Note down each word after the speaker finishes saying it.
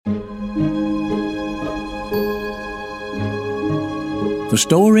The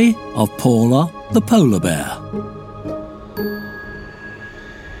story of Paula the polar bear.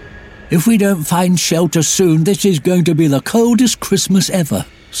 "If we don't find shelter soon, this is going to be the coldest Christmas ever,"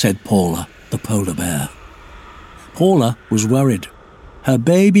 said Paula the polar bear. Paula was worried. Her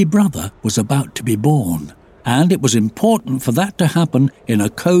baby brother was about to be born, and it was important for that to happen in a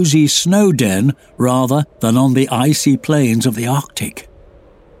cosy snow den rather than on the icy plains of the Arctic.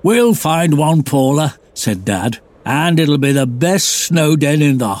 "We'll find one, Paula," said Dad, "and it'll be the best snow den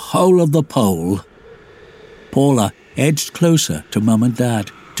in the whole of the pole." Paula edged closer to Mum and Dad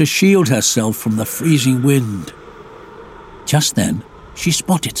to shield herself from the freezing wind. Just then, she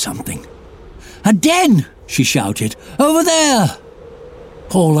spotted something. "A den!" she shouted. "Over there!"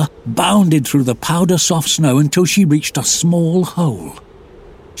 Paula bounded through the powder-soft snow until she reached a small hole.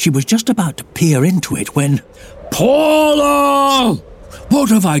 She was just about to peer into it when... "Paula! What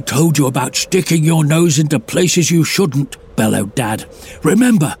have I told you about sticking your nose into places you shouldn't?" bellowed Dad.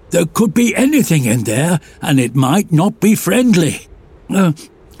 "Remember, there could be anything in there, and it might not be friendly."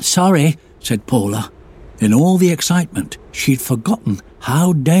 Sorry," said Paula. In all the excitement, she'd forgotten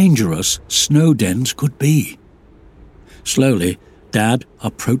how dangerous snow dens could be. Slowly, Dad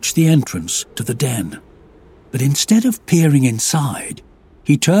approached the entrance to the den. But instead of peering inside,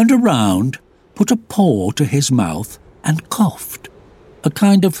 he turned around, put a paw to his mouth, and coughed. A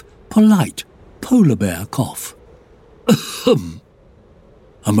kind of polite polar bear cough.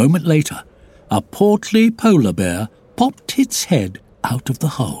 A moment later, a portly polar bear popped its head out of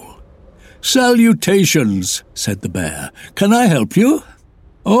the hole. "Salutations," said the bear. "Can I help you?"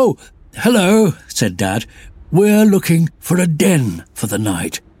 "Oh, hello," said Dad. "We're looking for a den for the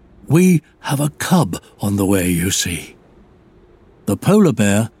night. We have a cub on the way, you see." The polar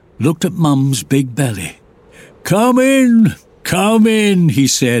bear looked at Mum's big belly. Come in," he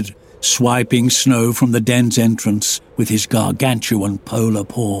said, swiping snow from the den's entrance with his gargantuan polar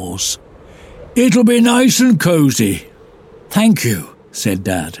paws. "It'll be nice and cosy." "Thank you," said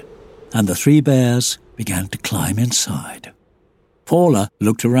Dad, and the three bears began to climb inside. Paula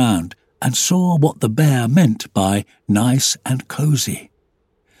looked around and saw what the bear meant by nice and cosy.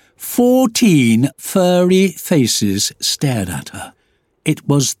 14 furry faces stared at her. It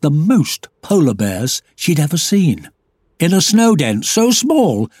was the most polar bears she'd ever seen. In a snow den so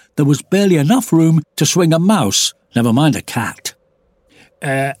small there was barely enough room to swing a mouse, never mind a cat.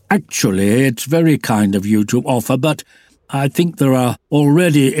 Actually, it's very kind of you to offer, but I think there are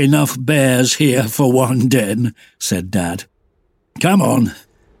already enough bears here for one den," said Dad. "Come on."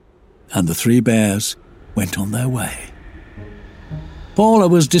 And the three bears went on their way. Paula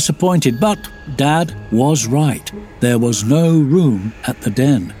was disappointed, but Dad was right. There was no room at the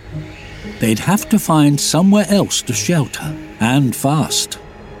den. They'd have to find somewhere else to shelter, and fast.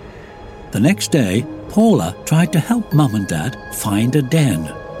 The next day, Paula tried to help Mum and Dad find a den.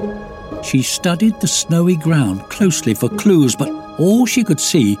 She studied the snowy ground closely for clues, but all she could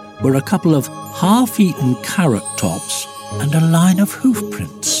see were a couple of half-eaten carrot tops and a line of hoof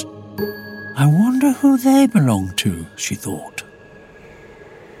prints. I wonder who they belong to, she thought.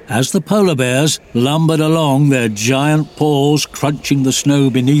 As the polar bears lumbered along, their giant paws crunching the snow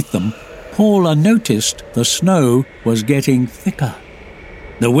beneath them, Paula noticed the snow was getting thicker.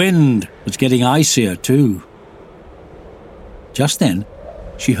 The wind was getting icier too. Just then,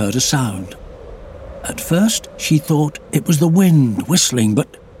 she heard a sound. At first, she thought it was the wind whistling,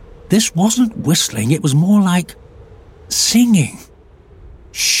 but this wasn't whistling, it was more like singing.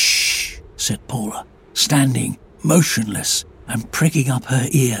 "Shh," said Paula, standing motionless and pricking up her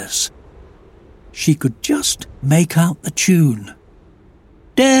ears. She could just make out the tune.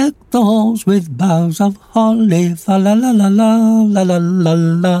 "Deck the halls with boughs of holly, fa la la la la la la la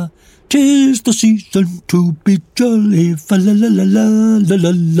la. 'Tis the season to be jolly, fa la la la la la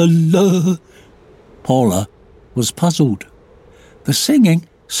la la la." Paula was puzzled. The singing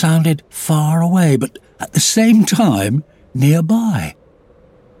sounded far away, but at the same time nearby.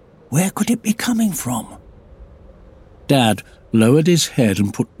 Where could it be coming from? Dad lowered his head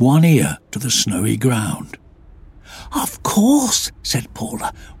and put one ear to the snowy ground. "Of course," said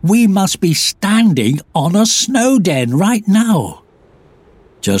Paula. "We must be standing on a snow den right now."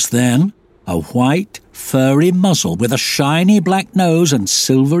 Just then, a white, furry muzzle with a shiny black nose and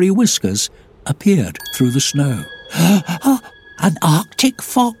silvery whiskers appeared through the snow. "An Arctic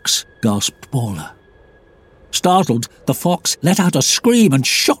fox," gasped Paula. Startled, the fox let out a scream and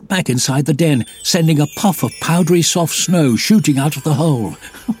shot back inside the den, sending a puff of powdery soft snow shooting out of the hole.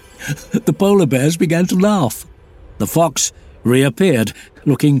 The polar bears began to laugh. The fox reappeared,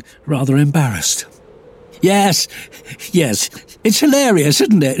 looking rather embarrassed. Yes, it's hilarious,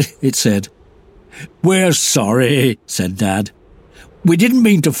 isn't it? It said. We're sorry, said Dad. We didn't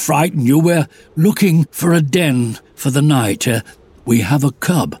mean to frighten you. We're looking for a den for the night. We have a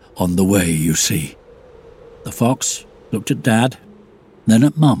cub on the way, you see. The fox looked at Dad, then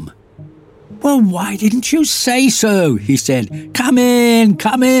at Mum. Well, why didn't you say so? He said. Come in.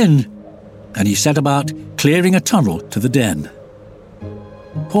 And he set about clearing a tunnel to the den.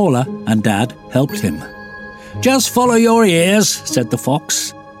 Paula and Dad helped him. Just follow your ears, said the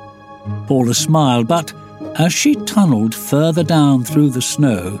fox. Paula smiled, but as she tunneled further down through the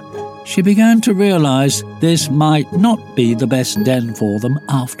snow, she began to realize this might not be the best den for them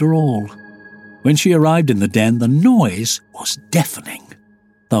after all. When she arrived in the den, the noise was deafening.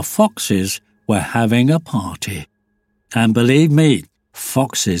 The foxes were having a party. And believe me,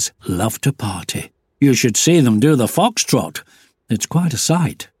 foxes love to party. You should see them do the foxtrot. It's quite a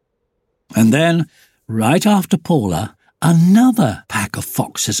sight. And then, right after Paula, another pack of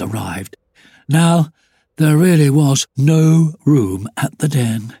foxes arrived. Now, there really was no room at the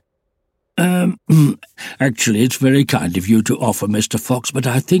den. Actually, it's very kind of you to offer, Mr. Fox, but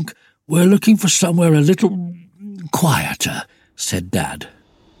I think we're looking for somewhere a little quieter, said Dad.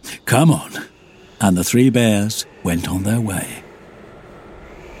 Come on. And the three bears went on their way.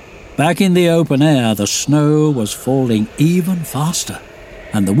 Back in the open air, the snow was falling even faster,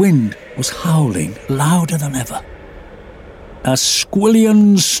 and the wind was howling louder than ever. A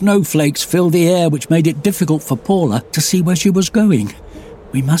squillion snowflakes filled the air, which made it difficult for Paula to see where she was going.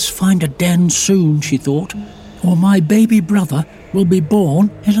 We must find a den soon, she thought, or my baby brother will be born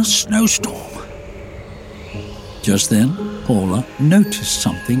in a snowstorm. Just then, Paula noticed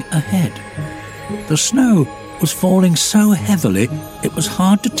something ahead. The snow was falling so heavily it was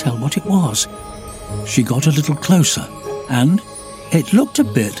hard to tell what it was. She got a little closer, and it looked a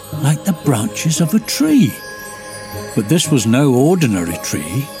bit like the branches of a tree. But this was no ordinary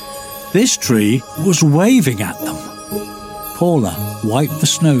tree. This tree was waving at them. Paula wiped the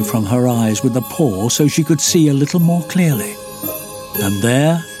snow from her eyes with a paw so she could see a little more clearly. And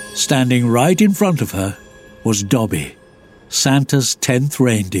there, standing right in front of her, was Dobby, Santa's 10th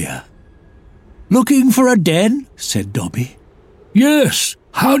reindeer. Looking for a den? Said Dobby. Yes,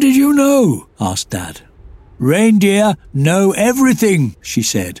 how did you know? Asked Dad. Reindeer know everything, she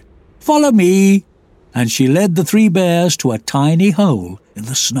said. Follow me. And she led the three bears to a tiny hole in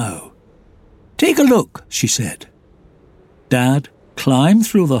the snow. Take a look, she said. Dad climbed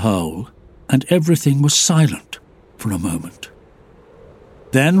through the hole, and everything was silent for a moment.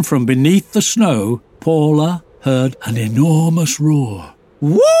 Then from beneath the snow, Paula heard an enormous roar.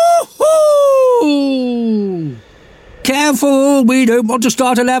 Woo-hoo! Careful, we don't want to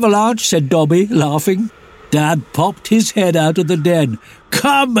start an avalanche, said Dobby, laughing. Dad popped his head out of the den.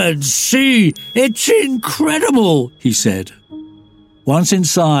 Come and see, it's incredible, he said. Once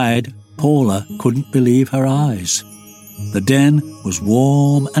inside, Paula couldn't believe her eyes. The den was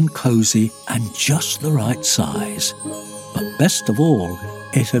warm and cosy and just the right size. But best of all,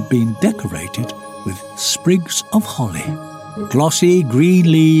 it had been decorated with sprigs of holly, glossy green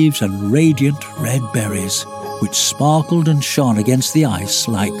leaves and radiant red berries, which sparkled and shone against the ice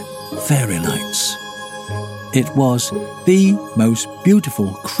like fairy lights. It was the most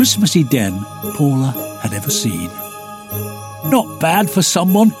beautiful Christmassy den Paula had ever seen. Not bad for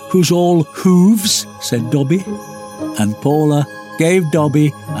someone who's all hooves, said Dobby. And Paula gave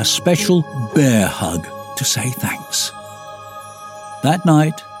Dobby a special bear hug to say thanks. That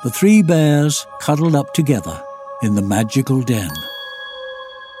night, the three bears cuddled up together in the magical den.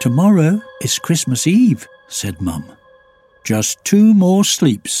 Tomorrow is Christmas Eve, said Mum. Just 2 more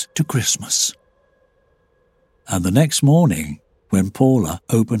sleeps to Christmas. And the next morning, when Paula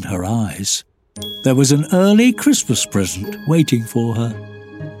opened her eyes, there was an early Christmas present waiting for her.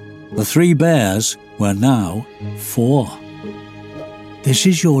 The three bears were now 4. This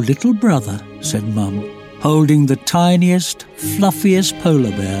is your little brother, said Mum, holding the tiniest, fluffiest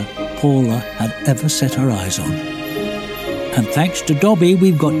polar bear Paula had ever set her eyes on. And thanks to Dobby,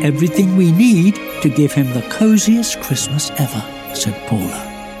 we've got everything we need to give him the coziest Christmas ever, said Paula.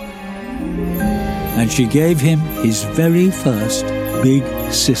 And she gave him his very first big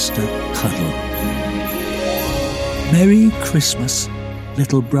sister cuddle. Merry Christmas,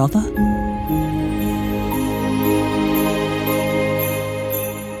 little brother.